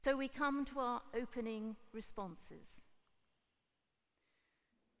So we come to our opening responses.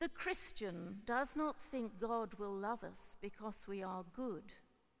 The Christian does not think God will love us because we are good,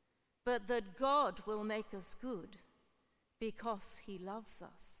 but that God will make us good because he loves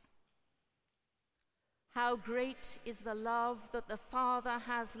us. How great is the love that the Father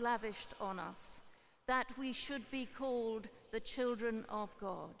has lavished on us, that we should be called the children of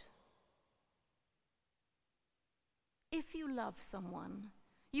God. If you love someone,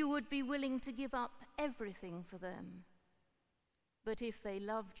 you would be willing to give up everything for them. But if they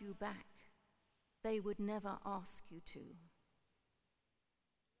loved you back, they would never ask you to.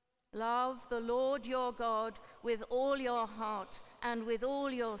 Love the Lord your God with all your heart and with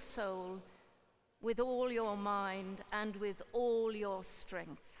all your soul, with all your mind and with all your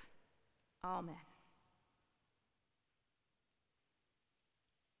strength. Amen.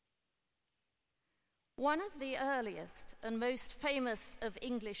 One of the earliest and most famous of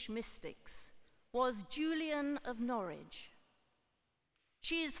English mystics was Julian of Norwich.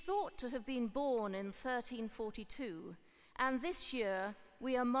 She is thought to have been born in 1342, and this year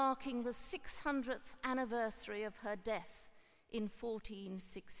we are marking the 600th anniversary of her death in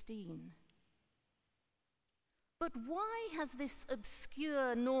 1416. But why has this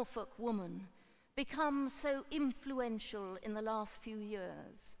obscure Norfolk woman become so influential in the last few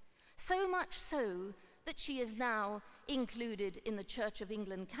years? So much so that she is now included in the Church of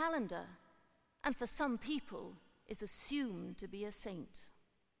England calendar, and for some people is assumed to be a saint.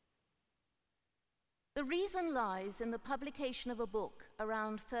 The reason lies in the publication of a book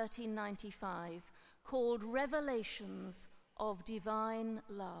around 1395 called Revelations of Divine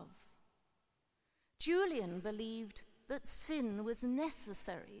Love. Julian believed that sin was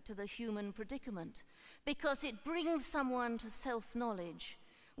necessary to the human predicament because it brings someone to self-knowledge,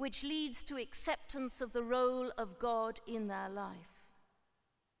 which leads to acceptance of the role of God in their life.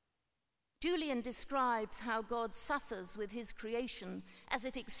 Julian describes how God suffers with his creation as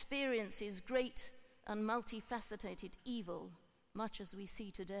it experiences great and multifaceted evil, much as we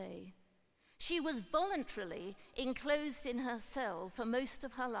see today. She was voluntarily enclosed in her cell for most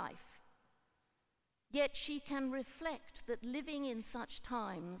of her life. Yet she can reflect that living in such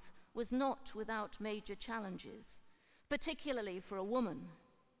times was not without major challenges, particularly for a woman.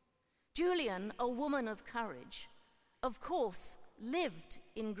 Julian, a woman of courage, of course, lived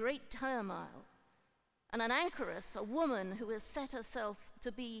in great turmoil, and an anchoress, a woman who has set herself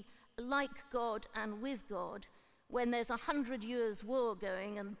to be like God and with God when there's 100 years war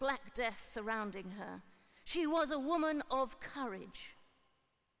going and black death surrounding her. She was a woman of courage,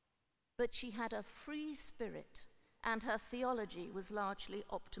 but she had a free spirit and her theology was largely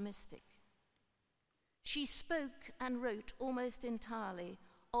optimistic. She spoke and wrote almost entirely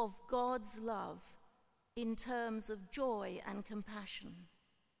of God's love in terms of joy and compassion.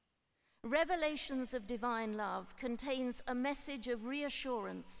 Revelations of Divine Love contains a message of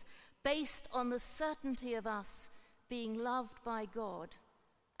reassurance based on the certainty of us being loved by God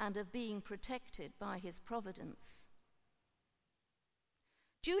and of being protected by his providence.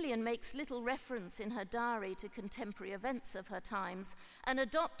 Julian makes little reference in her diary to contemporary events of her times and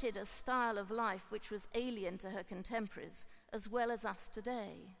adopted a style of life which was alien to her contemporaries as well as us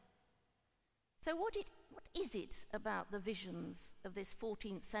today. So what is it about the visions of this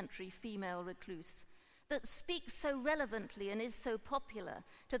 14th century female recluse that speaks so relevantly and is so popular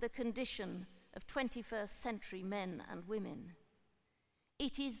to the condition of 21st century men and women?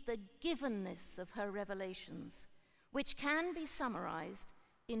 It is the givenness of her revelations, which can be summarized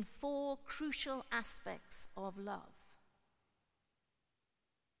in 4 crucial aspects of love.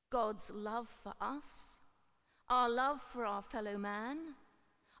 God's love for us, our love for our fellow man,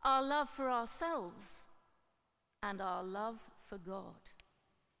 our love for ourselves, and our love for God.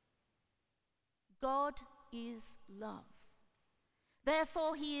 God is love.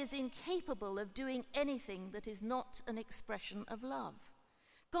 Therefore, he is incapable of doing anything that is not an expression of love.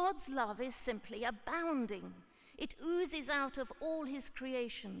 God's love is simply abounding. It oozes out of all his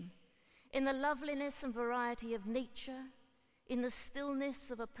creation, in the loveliness and variety of nature, in the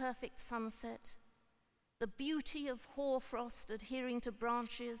stillness of a perfect sunset, the beauty of hoarfrost adhering to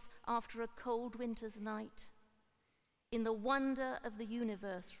branches after a cold winter's night, in the wonder of the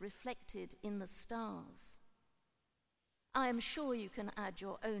universe reflected in the stars. I am sure you can add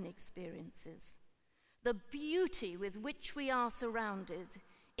your own experiences. The beauty with which we are surrounded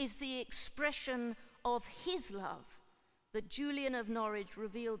is the expression of his love that Julian of Norwich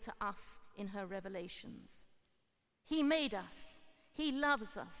revealed to us in her revelations. He made us. He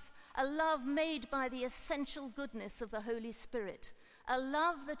loves us, a love made by the essential goodness of the Holy Spirit, a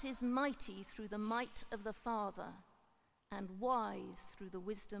love that is mighty through the might of the Father, and wise through the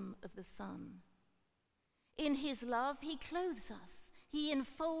wisdom of the Son. In his love, he clothes us. He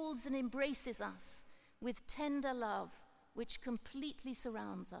enfolds and embraces us with tender love, which completely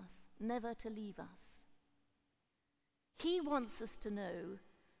surrounds us, never to leave us. He wants us to know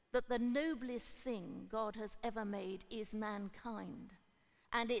that the noblest thing God has ever made is mankind,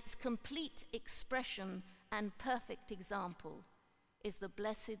 and its complete expression and perfect example is the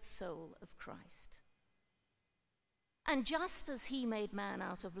blessed soul of Christ. And just as he made man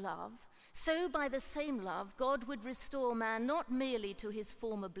out of love, so by the same love God would restore man not merely to his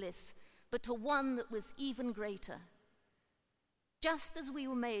former bliss, but to one that was even greater. Just as we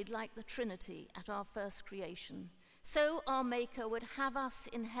were made like the Trinity at our first creation, so our Maker would have us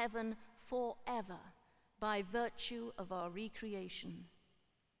in heaven forever by virtue of our recreation.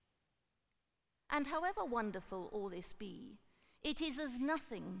 And however wonderful all this be, it is as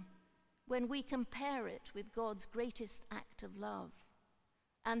nothing when we compare it with God's greatest act of love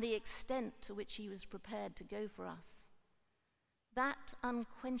and the extent to which he was prepared to go for us. That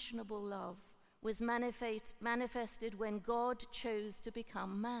unquenchable love was manifested when God chose to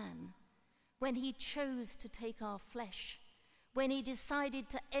become man, when he chose to take our flesh, when he decided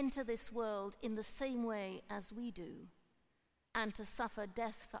to enter this world in the same way as we do, and to suffer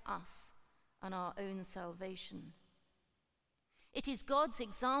death for us and our own salvation. It is God's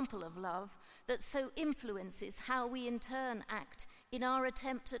example of love that so influences how we in turn act in our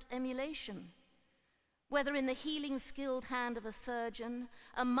attempt at emulation. Whether in the healing skilled hand of a surgeon,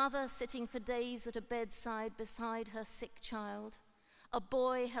 a mother sitting for days at a bedside beside her sick child, a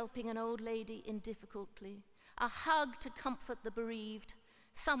boy helping an old lady in difficulty, a hug to comfort the bereaved,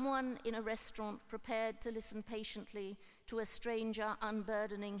 someone in a restaurant prepared to listen patiently to a stranger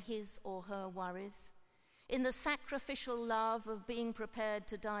unburdening his or her worries, in the sacrificial love of being prepared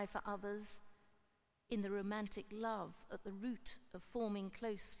to die for others, in the romantic love at the root of forming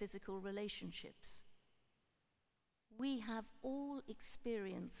close physical relationships. We have all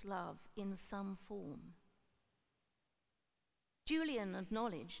experienced love in some form. Julian of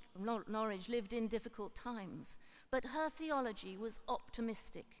Norwich lived in difficult times, but her theology was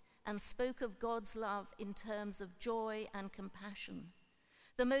optimistic and spoke of God's love in terms of joy and compassion.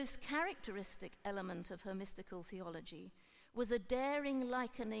 The most characteristic element of her mystical theology was a daring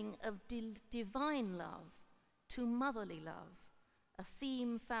likening of divine love to motherly love, a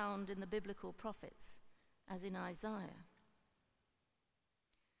theme found in the biblical prophets, as in Isaiah.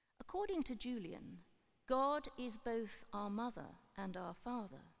 According to Julian, God is both our mother and our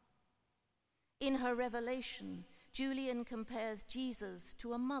father. In her revelation, Julian compares Jesus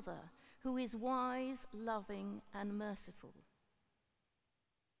to a mother who is wise, loving, and merciful.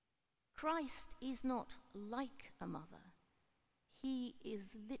 Christ is not like a mother. He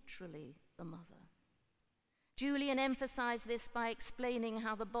is literally the mother. Julian emphasized this by explaining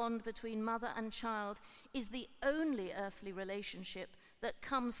how the bond between mother and child is the only earthly relationship that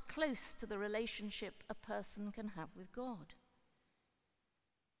comes close to the relationship a person can have with God.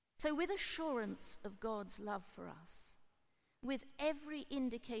 So with assurance of God's love for us, with every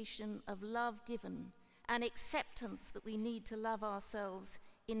indication of love given and acceptance that we need to love ourselves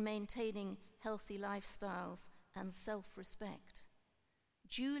in maintaining healthy lifestyles and self-respect,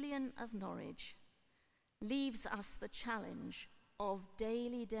 Julian of Norwich leaves us the challenge of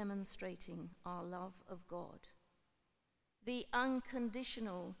daily demonstrating our love of God. The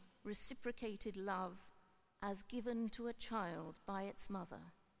unconditional, reciprocated love as given to a child by its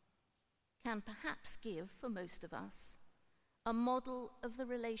mother can perhaps give, for most of us, a model of the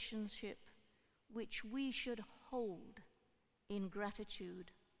relationship which we should hold in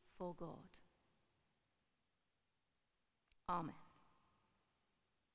gratitude for God. Amen.